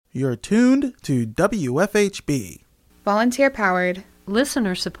You're tuned to WFHB. Volunteer-powered,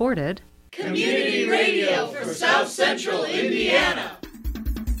 listener-supported community radio for South Central Indiana.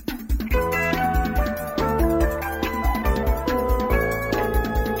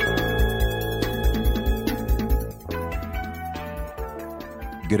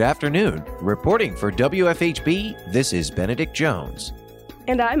 Good afternoon. Reporting for WFHB, this is Benedict Jones.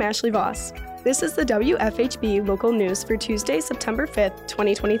 And I'm Ashley Voss. This is the WFHB local news for Tuesday, September 5th,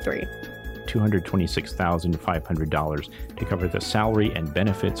 2023. $226,500 to cover the salary and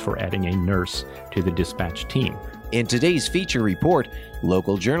benefits for adding a nurse to the dispatch team. In today's feature report,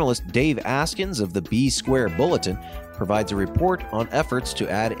 local journalist Dave Askins of the B Square Bulletin provides a report on efforts to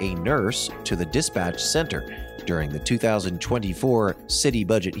add a nurse to the dispatch center during the 2024 city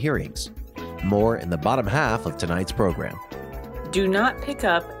budget hearings. More in the bottom half of tonight's program. Do not pick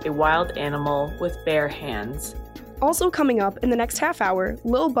up a wild animal with bare hands. Also coming up in the next half hour,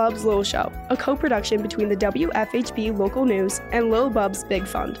 Lil Bub's Lil Show, a co-production between the WFHB local news and Lil Bub's Big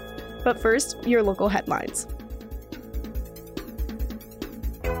Fund. But first, your local headlines.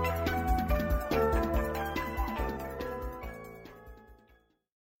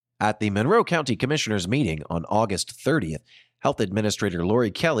 At the Monroe County Commissioners meeting on August 30th, Health Administrator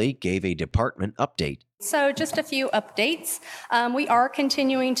Lori Kelly gave a department update. So just a few updates. We are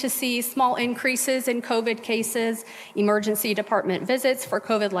continuing to see small increases in COVID cases, emergency department visits for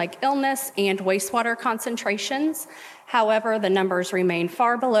COVID-like illness, and wastewater concentrations. However, the numbers remain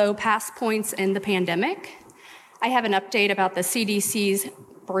far below past points in the pandemic. I have an update about the CDC's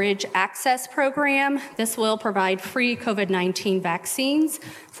Bridge Access Program. This will provide free COVID-19 vaccines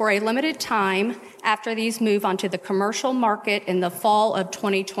for a limited time after these move onto the commercial market in the fall of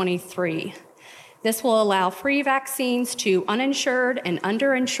 2023. This will allow free vaccines to uninsured and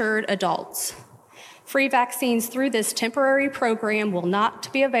underinsured adults. Free vaccines through this temporary program will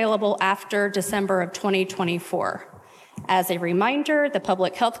not be available after December of 2024. As a reminder, the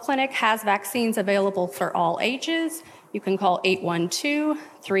Public Health Clinic has vaccines available for all ages. You can call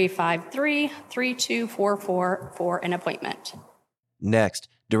 812-353-3244 for an appointment. Next,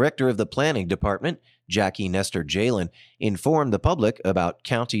 Director of the Planning Department, Jackie Nestor Jalen, informed the public about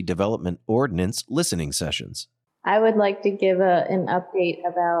County Development Ordinance listening sessions. I would like to give an update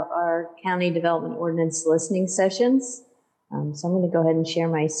about our County Development Ordinance listening sessions. So I'm going to go ahead and share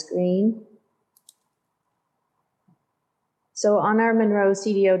my screen. So on our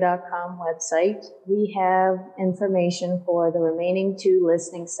MonroeCDO.com website, we have information for the remaining 2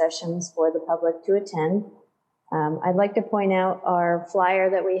 listening sessions for the public to attend. I'd like to point out our flyer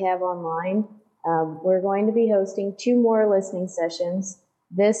that we have online. We're going to be hosting 2 more listening sessions.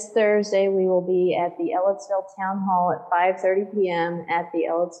 This Thursday, we will be at the Ellettsville Town Hall at 5:30 p.m. at the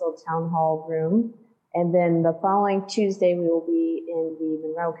Ellettsville Town Hall room. And then the following Tuesday, we will be in the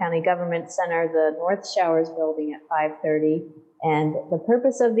Monroe County Government Center, the North Showers building at 5:30. And the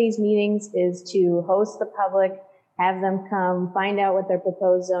purpose of these meetings is to host the public, have them come, find out what their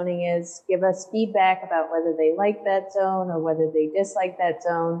proposed zoning is, give us feedback about whether they like that zone or whether they dislike that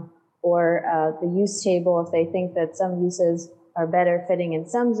zone, or the use table if they think that some uses are better fitting in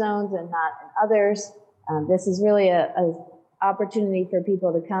some zones and not in others. This is really a opportunity for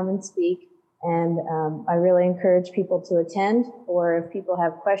people to come and speak. And I really encourage people to attend, or if people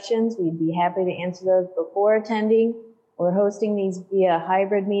have questions, we'd be happy to answer those before attending. We're hosting these via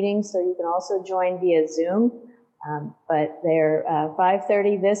hybrid meetings, so you can also join via Zoom. But they're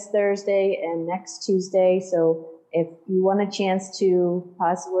 5:30 this Thursday and next Tuesday. So if you want a chance to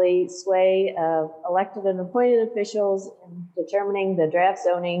possibly sway elected and appointed officials in determining the draft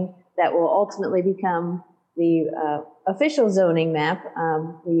zoning that will ultimately become the official zoning map,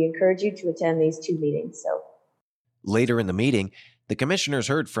 we encourage you to attend these 2 meetings. So later in the meeting, the commissioners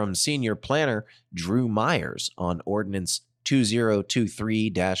heard from senior planner Drew Myers on Ordinance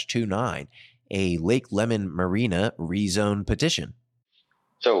 2023-29, a Lake Lemon Marina rezone petition.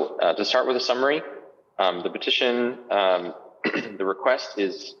 So to start with a summary, the petition, the request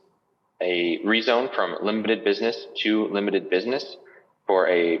is a rezone from limited business to limited business for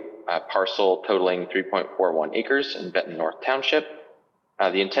a parcel totaling 3.41 acres in Benton North Township.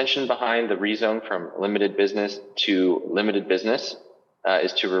 The intention behind the rezone from limited business to limited business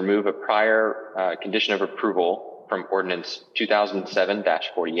is to remove a prior condition of approval from Ordinance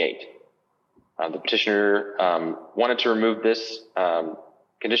 2007-48. The petitioner wanted to remove this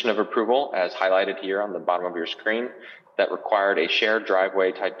condition of approval, as highlighted here on the bottom of your screen, that required a shared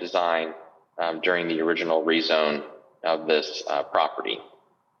driveway type design during the original rezone of this property.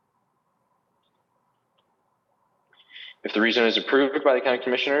 If the rezone is approved by the County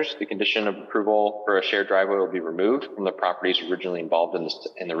Commissioners, the condition of approval for a shared driveway will be removed from the properties originally involved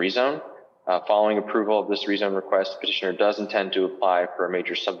in the rezone. Following approval of this rezone request, the petitioner does intend to apply for a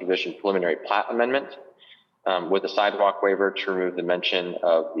major subdivision preliminary plat amendment with a sidewalk waiver to remove the mention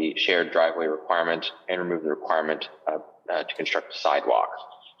of the shared driveway requirement and remove the requirement to construct a sidewalk.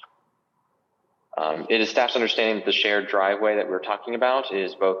 It is staff's understanding that the shared driveway that we're talking about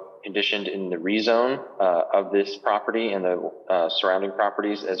is both conditioned in the rezone of this property and the surrounding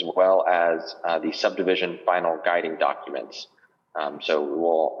properties, as well as the subdivision final guiding documents. So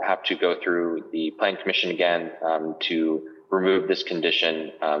we'll have to go through the Plan Commission again to remove this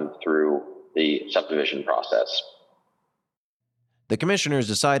condition through the subdivision process. The commissioners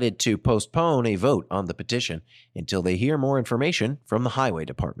decided to postpone a vote on the petition until they hear more information from the Highway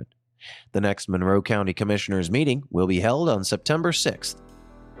Department. The next Monroe County Commissioners meeting will be held on September 6th.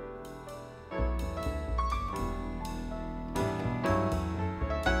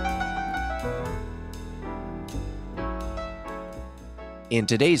 In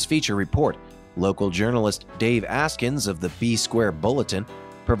today's feature report, local journalist Dave Askins of the B Square Bulletin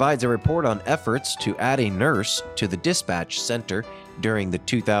provides a report on efforts to add a nurse to the dispatch center during the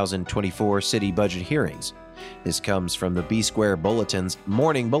 2024 city budget hearings. This comes from the B Square Bulletin's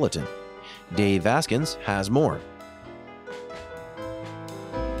Morning Bulletin. Dave Askins has more.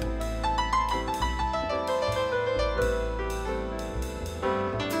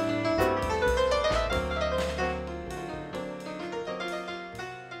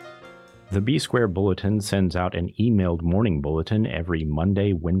 The B Square Bulletin sends out an emailed morning bulletin every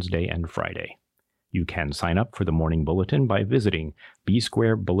Monday, Wednesday, and Friday. You can sign up for the morning bulletin by visiting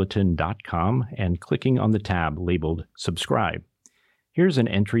bsquarebulletin.com and clicking on the tab labeled Subscribe. Here's an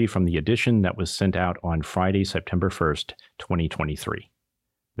entry from the edition that was sent out on Friday, September 1st, 2023.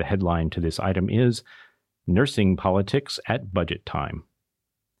 The headline to this item is Nursing Politics at Budget Time.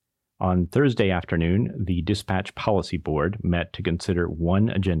 On Thursday afternoon, the Dispatch Policy Board met to consider one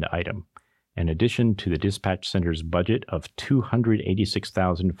agenda item, an addition to the dispatch center's budget of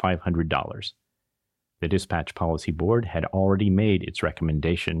 $286,500. The Dispatch Policy Board had already made its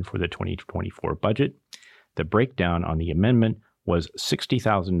recommendation for the 2024 budget. The breakdown on the amendment was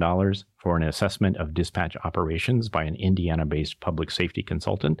 $60,000 for an assessment of dispatch operations by an Indiana-based public safety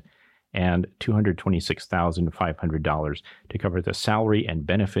consultant, and $226,500 to cover the salary and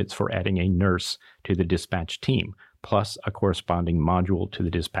benefits for adding a nurse to the dispatch team, plus a corresponding module to the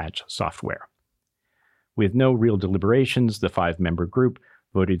dispatch software. With no real deliberations, the five-member group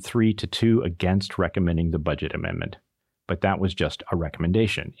voted 3-2 against recommending the budget amendment. But that was just a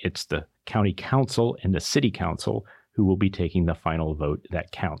recommendation. It's the county council and the city council who will be taking the final vote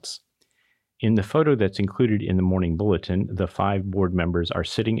that counts. In the photo that's included in the morning bulletin, the five board members are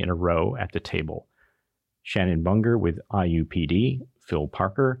sitting in a row at the table. Shannon Bunger with IUPD, Phil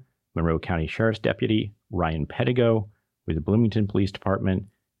Parker, Monroe County Sheriff's Deputy, Ryan Pettigo with the Bloomington Police Department,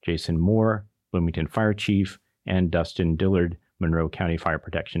 Jason Moore, Bloomington Fire Chief, and Dustin Dillard, Monroe County Fire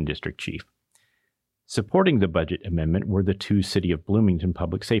Protection District Chief. Supporting the budget amendment were the two City of Bloomington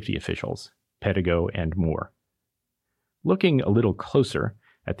public safety officials, Pettigo and Moore. Looking a little closer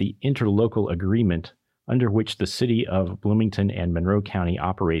at the interlocal agreement under which the City of Bloomington and Monroe County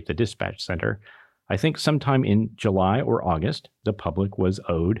operate the dispatch center, I think sometime in July or August, the public was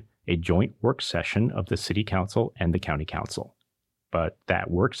owed a joint work session of the City Council and the County Council. But that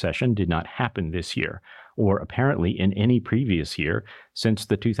work session did not happen this year, or apparently in any previous year since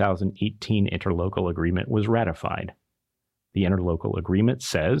the 2018 interlocal agreement was ratified. The interlocal agreement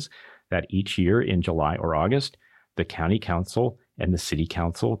says that each year in July or August, the County Council and the City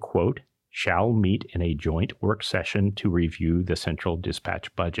Council, quote, shall meet in a joint work session to review the central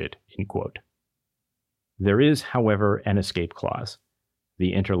dispatch budget, end quote. There is, however, an escape clause.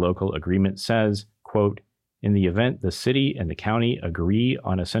 The interlocal agreement says, quote, in the event the city and the county agree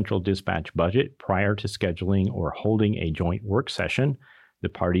on a central dispatch budget prior to scheduling or holding a joint work session, the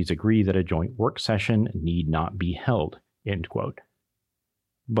parties agree that a joint work session need not be held, end quote.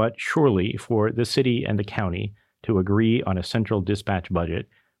 But surely for the city and the county to agree on a central dispatch budget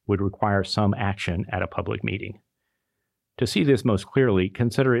would require some action at a public meeting. To see this most clearly,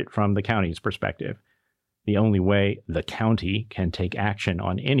 consider it from the county's perspective. The only way the county can take action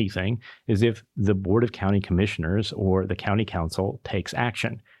on anything is if the Board of County Commissioners or the County Council takes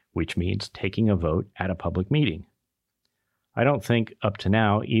action, which means taking a vote at a public meeting. I don't think up to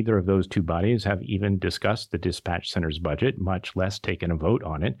now either of those two bodies have even discussed the dispatch center's budget, much less taken a vote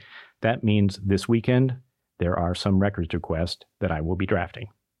on it. That means this weekend, there are some records requests that I will be drafting.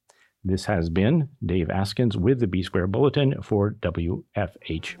 This has been Dave Askins with the B Square Bulletin for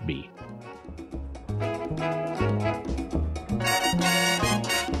WFHB.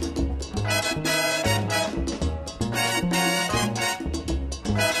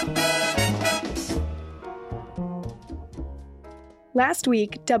 Last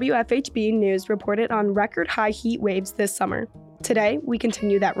week, WFHB News reported on record high heat waves this summer. Today, we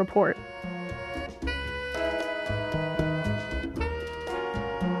continue that report.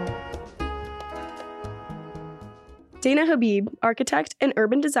 Dana Habib, architect and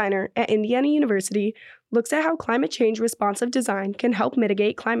urban designer at Indiana University, looks at how climate change responsive design can help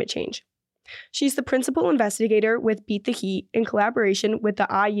mitigate climate change. She's the principal investigator with Beat the Heat in collaboration with the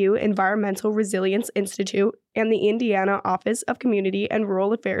IU Environmental Resilience Institute and the Indiana Office of Community and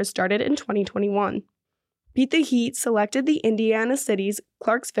Rural Affairs, started in 2021. Beat the Heat selected the Indiana cities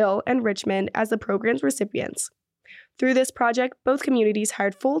Clarksville and Richmond as the program's recipients. Through this project, both communities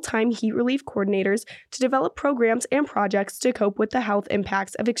hired full-time heat relief coordinators to develop programs and projects to cope with the health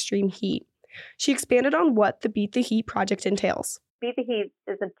impacts of extreme heat. She expanded on what the Beat the Heat project entails. Beat the Heat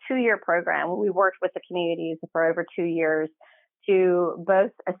is a 2-year program. We worked with the communities for over 2 years to both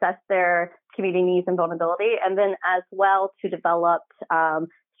assess their community needs and vulnerability, and then as well to develop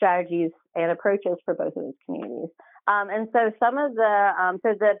strategies and approaches for both of those communities. And so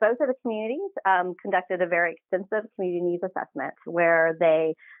both of the communities conducted a very extensive community needs assessment where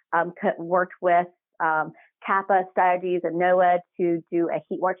they worked with CAPA strategies and NOAA to do a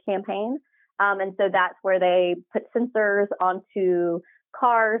heat watch campaign. And so that's where they put sensors onto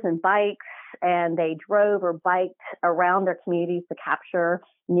cars and bikes, and they drove or biked around their communities to capture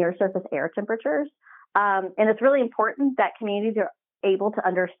near surface air temperatures. And it's really important that communities are able to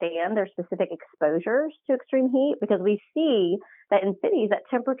understand their specific exposures to extreme heat, because we see that in cities that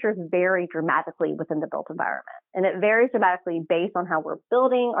temperatures vary dramatically within the built environment. And it varies dramatically based on how we're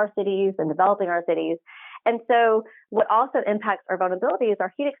building our cities and developing our cities. And so what also impacts our vulnerability is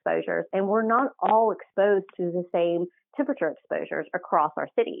our heat exposures. And we're not all exposed to the same temperature exposures across our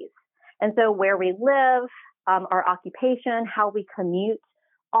cities. And so where we live, our occupation, how we commute,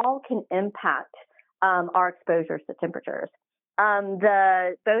 all can impact our exposures to temperatures.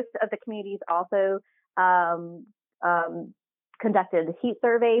 Both of the communities also conducted heat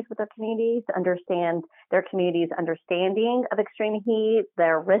surveys with their communities to understand their community's understanding of extreme heat,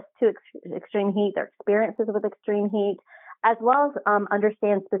 their risk to extreme heat, their experiences with extreme heat, as well as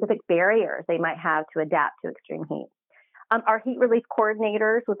understand specific barriers they might have to adapt to extreme heat. Our heat relief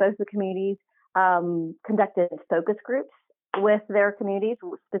coordinators with both the communities conducted focus groups with their communities,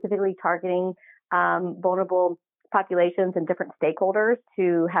 specifically targeting vulnerable populations and different stakeholders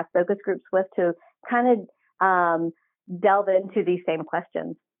to have focus groups with to kind of delve into these same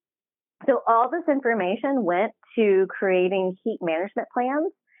questions. So all this information went to creating heat management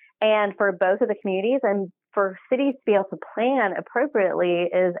plans, and for both of the communities, and for cities to be able to plan appropriately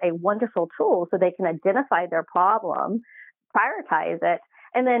is a wonderful tool so they can identify their problem, prioritize it,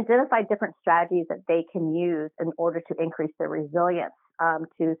 and then identify different strategies that they can use in order to increase their resilience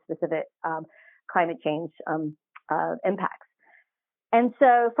to specific climate change impacts. And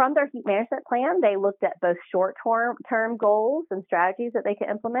so from their heat management plan, they looked at both short-term goals and strategies that they could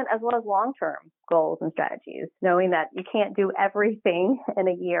implement, as well as long-term goals and strategies, knowing that you can't do everything in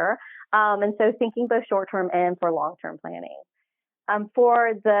a year. And so thinking both short-term and for long-term planning.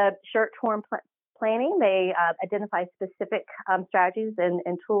 For the short-term planning, they identified specific strategies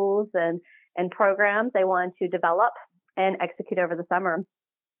and tools and programs they wanted to develop and execute over the summer.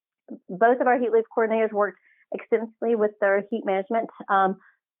 Both of our heat relief coordinators worked extensively with their heat management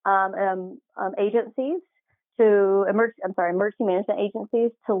agencies emergency management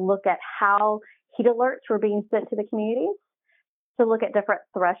agencies to look at how heat alerts were being sent to the communities, to look at different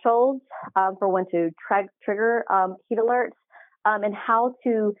thresholds for when to trigger heat alerts, and how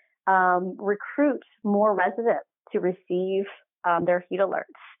to recruit more residents to receive their heat alerts.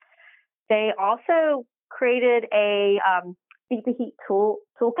 They also created a Beat the Heat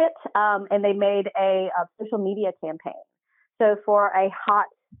toolkit, and they made a social media campaign. So for a hot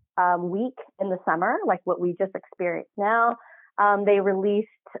week in the summer, like what we just experienced now, they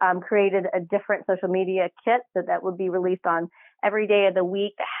created a different social media kit that would be released on every day of the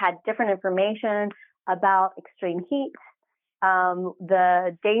week that had different information about extreme heat,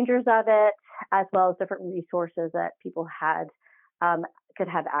 the dangers of it, as well as different resources that people could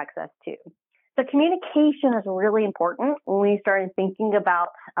have access to. So communication is really important when we started thinking about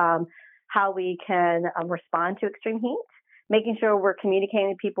how we can respond to extreme heat, making sure we're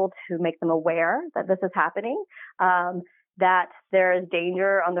communicating to people to make them aware that this is happening, that there is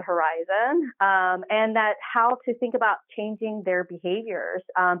danger on the horizon, and that how to think about changing their behaviors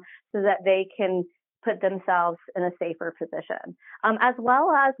so that they can put themselves in a safer position, as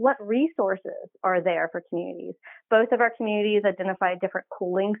well as what resources are there for communities. Both of our communities identified different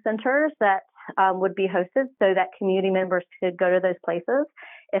cooling centers that would be hosted so that community members could go to those places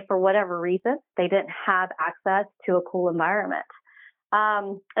if for whatever reason they didn't have access to a cool environment.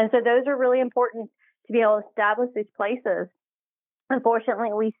 And so those are really important to be able to establish these places.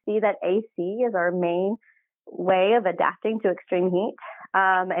 Unfortunately, we see that AC is our main way of adapting to extreme heat,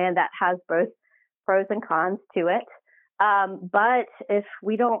 and that has both pros and cons to it. But if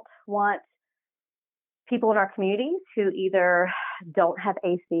we don't want people in our communities who either don't have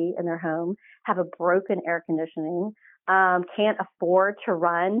AC in their home, have a broken air conditioning, can't afford to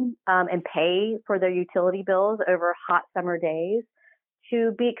run and pay for their utility bills over hot summer days,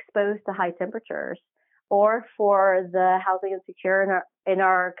 to be exposed to high temperatures, or for the housing insecure in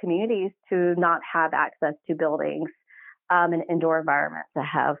our communities to not have access to buildings and indoor environments that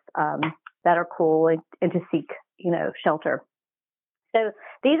have that are cool and to seek shelter. So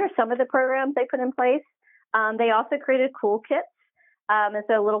these are some of the programs they put in place. They also created cool kits, and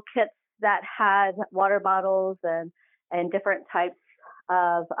so little kits that had water bottles and different types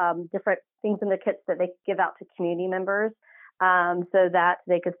of different things in the kits that they give out to community members, so that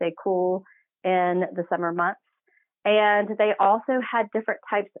they could stay cool in the summer months. And they also had different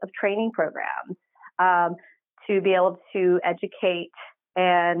types of training programs to be able to educate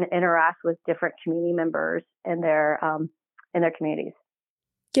and interact with different community members in their communities.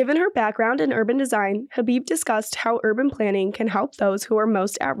 Given her background in urban design, Habib discussed how urban planning can help those who are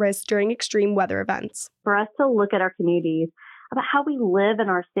most at risk during extreme weather events. For us to look at our communities, about how we live in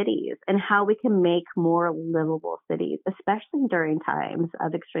our cities and how we can make more livable cities, especially during times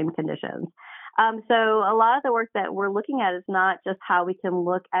of extreme conditions. So a lot of the work that we're looking at is not just how we can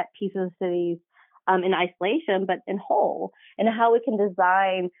look at pieces of cities in isolation, but in whole, and how we can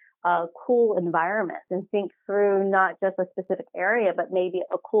design cool environments and think through not just a specific area, but maybe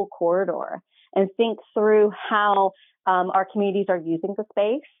a cool corridor, and think through how our communities are using the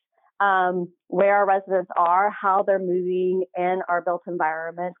space, where our residents are, how they're moving in our built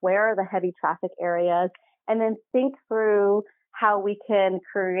environment, where are the heavy traffic areas, and then think through how we can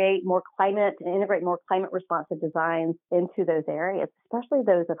create more climate and integrate more climate responsive designs into those areas, especially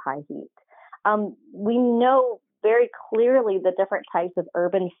those of high heat. We know very clearly the different types of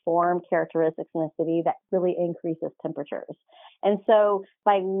urban form characteristics in a city that really increases temperatures. And so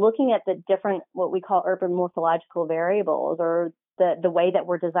by looking at the different, what we call urban morphological variables, or the way that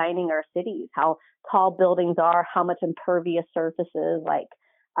we're designing our cities, how tall buildings are, how much impervious surfaces like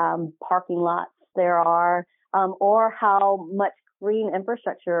parking lots there are, or how much green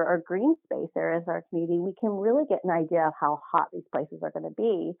infrastructure or green space there is in our community, we can really get an idea of how hot these places are going to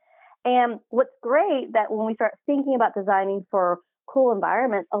be. And what's great that when we start thinking about designing for cool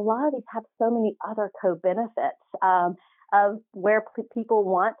environments, a lot of these have so many other co-benefits of where people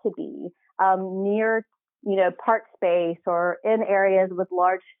want to be near, park space, or in areas with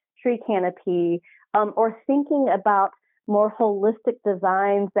large tree canopy, or thinking about more holistic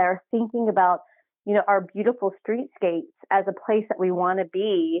designs that are thinking about, our beautiful streetscapes as a place that we want to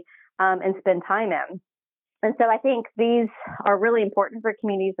be and spend time in. And so I think these are really important for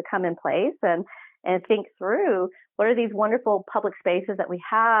communities to come in place and think through what are these wonderful public spaces that we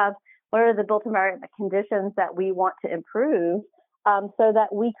have, what are the built environment conditions that we want to improve, so that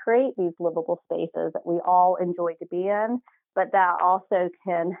we create these livable spaces that we all enjoy to be in, but that also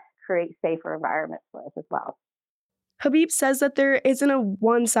can create safer environments for us as well. Habib says that there isn't a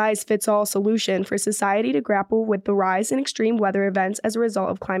one-size-fits-all solution for society to grapple with the rise in extreme weather events as a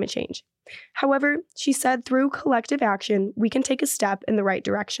result of climate change. However, she said through collective action, we can take a step in the right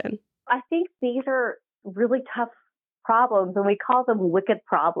direction. I think these are really tough problems, and we call them wicked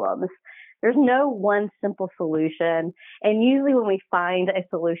problems. There's no one simple solution, and usually when we find a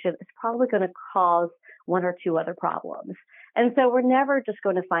solution, it's probably going to cause one or two other problems. And so we're never just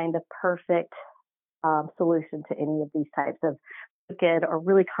going to find the perfect solution to any of these types of wicked or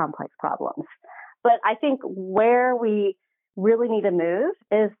really complex problems. But I think where we really need to move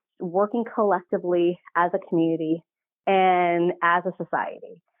is working collectively as a community and as a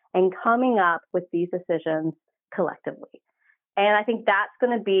society, and coming up with these decisions collectively. And I think that's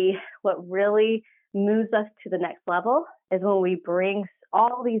going to be what really moves us to the next level, is when we bring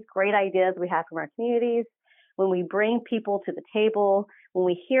all these great ideas we have from our communities, when we bring people to the table, when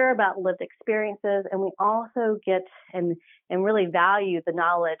we hear about lived experiences, and we also get and really value the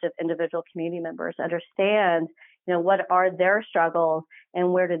knowledge of individual community members, understand, what are their struggles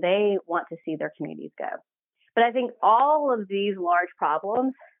and where do they want to see their communities go. But I think all of these large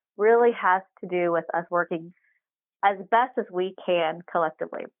problems really has to do with us working as best as we can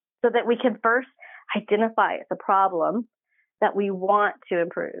collectively, so that we can first identify it's a problem that we want to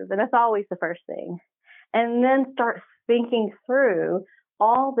improve. And that's always the first thing. And then start thinking through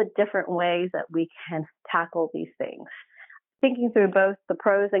all the different ways that we can tackle these things. thinking through both the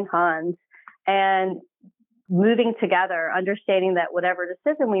pros and cons and moving together, understanding that whatever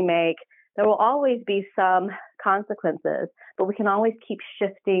decision we make, there will always be some consequences, but we can always keep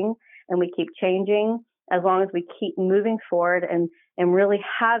shifting and we keep changing as long as we keep moving forward and really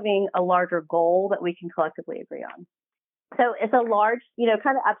having a larger goal that we can collectively agree on. So it's a large,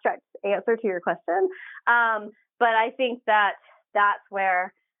 kind of abstract answer to your question. But I think that that's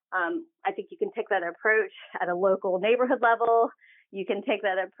where I think you can take that approach at a local neighborhood level. You can take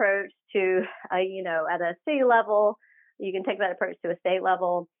that approach to, at a city level. You can take that approach to a state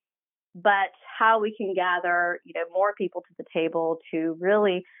level. But how we can gather, more people to the table to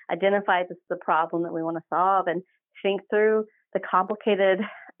really identify this is the problem that we want to solve and think through the complicated,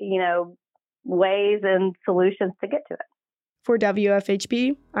 ways and solutions to get to it. For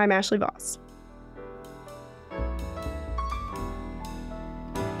WFHB, I'm Ashley Voss.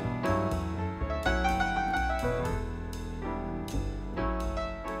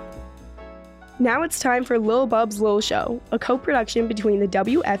 Now it's time for Lil Bub's Lil Show, a co-production between the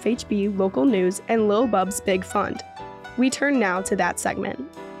WFHB Local News and Lil Bub's Big Fund. We turn now to that segment.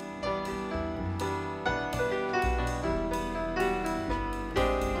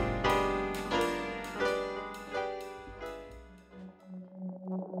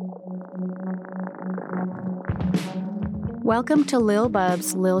 Welcome to Lil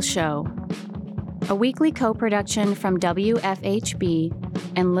Bub's Lil Show, a weekly co-production from WFHB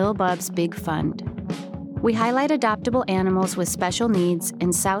and Lil Bub's Big Fund. We highlight adoptable animals with special needs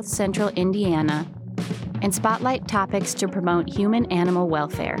in South Central Indiana and spotlight topics to promote human-animal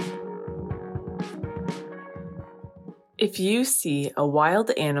welfare. If you see a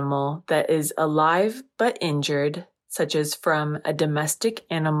wild animal that is alive but injured, such as from a domestic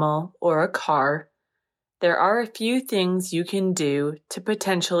animal or a car, there are a few things you can do to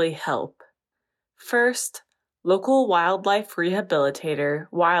potentially help. First, local wildlife rehabilitator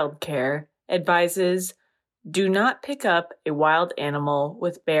WildCare advises do not pick up a wild animal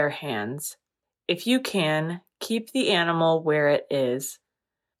with bare hands. If you can, keep the animal where it is.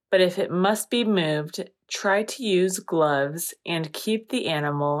 But if it must be moved, try to use gloves and keep the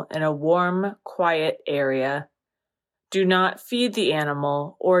animal in a warm, quiet area. Do not feed the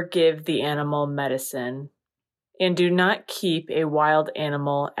animal or give the animal medicine. And do not keep a wild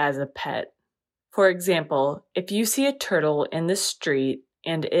animal as a pet. For example, if you see a turtle in the street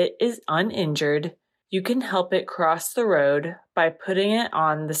and it is uninjured, you can help it cross the road by putting it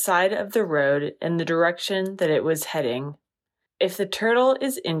on the side of the road in the direction that it was heading. If the turtle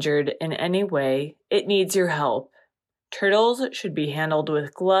is injured in any way, it needs your help. Turtles should be handled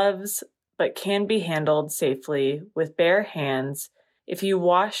with gloves, but can be handled safely with bare hands if you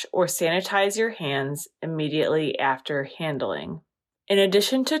wash or sanitize your hands immediately after handling. In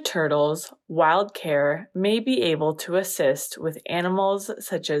addition to turtles, WildCare may be able to assist with animals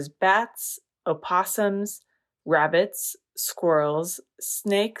such as bats, opossums, rabbits, squirrels,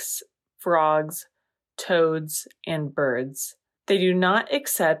 snakes, frogs, toads, and birds. They do not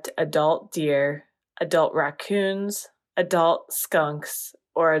accept adult deer, adult raccoons, adult skunks,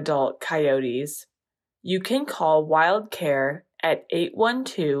 or adult coyotes. You can call WildCare at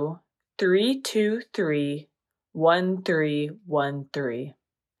 812-323-1313.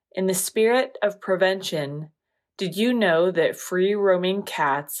 In the spirit of prevention, did you know that free-roaming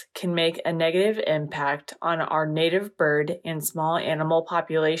cats can make a negative impact on our native bird and small animal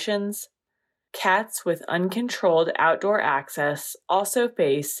populations? Cats with uncontrolled outdoor access also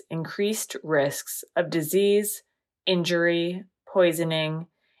face increased risks of disease, injury, poisoning,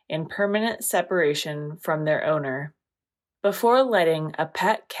 and permanent separation from their owner. Before letting a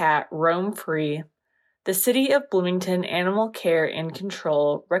pet cat roam free, the City of Bloomington Animal Care and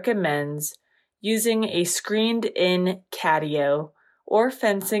Control recommends using a screened-in catio or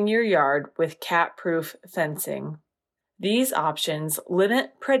fencing your yard with cat-proof fencing. These options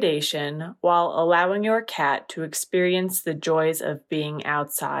limit predation while allowing your cat to experience the joys of being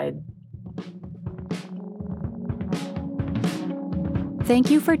outside. Thank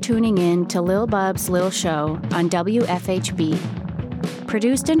you for tuning in to Lil Bub's Lil Show on WFHB.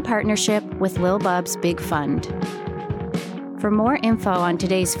 Produced in partnership with Lil Bub's Big Fund. For more info on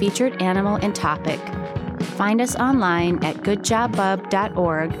today's featured animal and topic, find us online at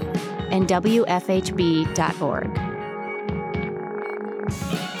goodjobbub.org and wfhb.org.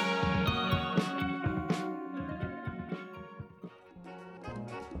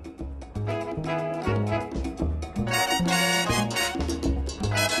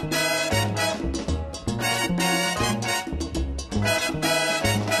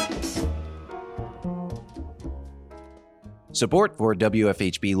 Support for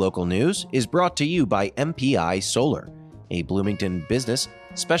WFHB Local News is brought to you by MPI Solar. a Bloomington business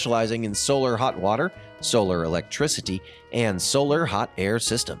specializing in solar hot water, solar electricity, and solar hot air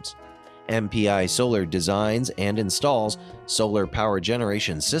systems. MPI Solar designs and installs solar power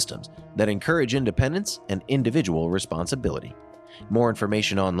generation systems that encourage independence and individual responsibility. More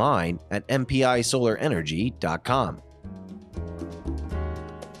information online at mpisolarenergy.com.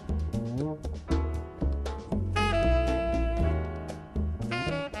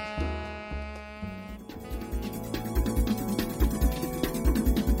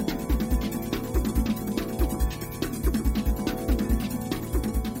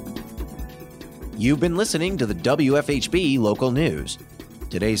 You've been listening to the WFHB Local News.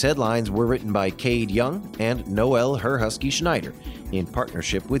 Today's headlines were written by Cade Young and Noel Herhusky Schneider in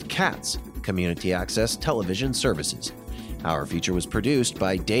partnership with CATS, Community Access Television Services. Our feature was produced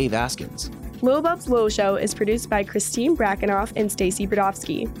by Dave Askins. Lil Bub's Lil Show is produced by Christine Brackenoff and Stacy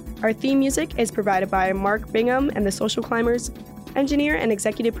Brodowski. Our theme music is provided by Mark Bingham and the Social Climbers. Engineer and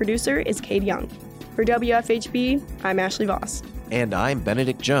executive producer is Cade Young. For WFHB, I'm Ashley Voss. And I'm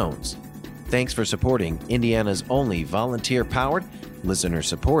Benedict Jones. Thanks for supporting Indiana's only volunteer-powered,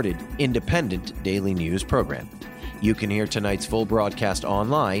 listener-supported, independent daily news program. You can hear tonight's full broadcast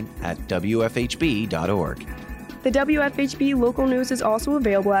online at WFHB.org. The WFHB Local News is also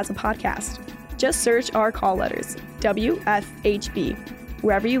available as a podcast. Just search our call letters, WFHB,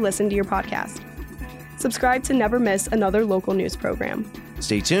 wherever you listen to your podcast. Subscribe to never miss another local news program.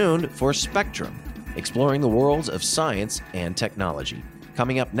 Stay tuned for Spectrum, exploring the worlds of science and technology.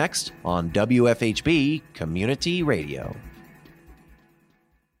 Coming up next on WFHB Community Radio.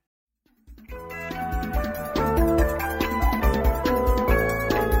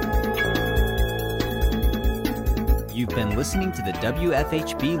 You've been listening to the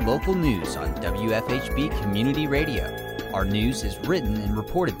WFHB Local News on WFHB Community Radio. Our news is written and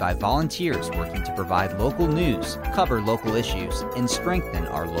reported by volunteers working to provide local news, cover local issues, and strengthen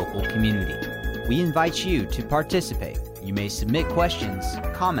our local community. We invite you to participate. You may submit questions,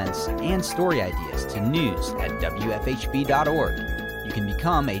 comments, and story ideas to news@WFHB.org. You can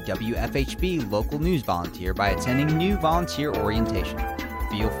become a WFHB local news volunteer by attending new volunteer orientation.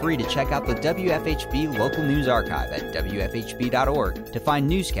 Feel free to check out the WFHB Local News Archive at WFHB.org to find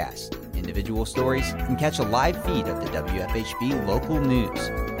newscasts, individual stories, and catch a live feed of the WFHB Local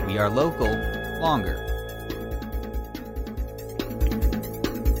News. We are local, longer,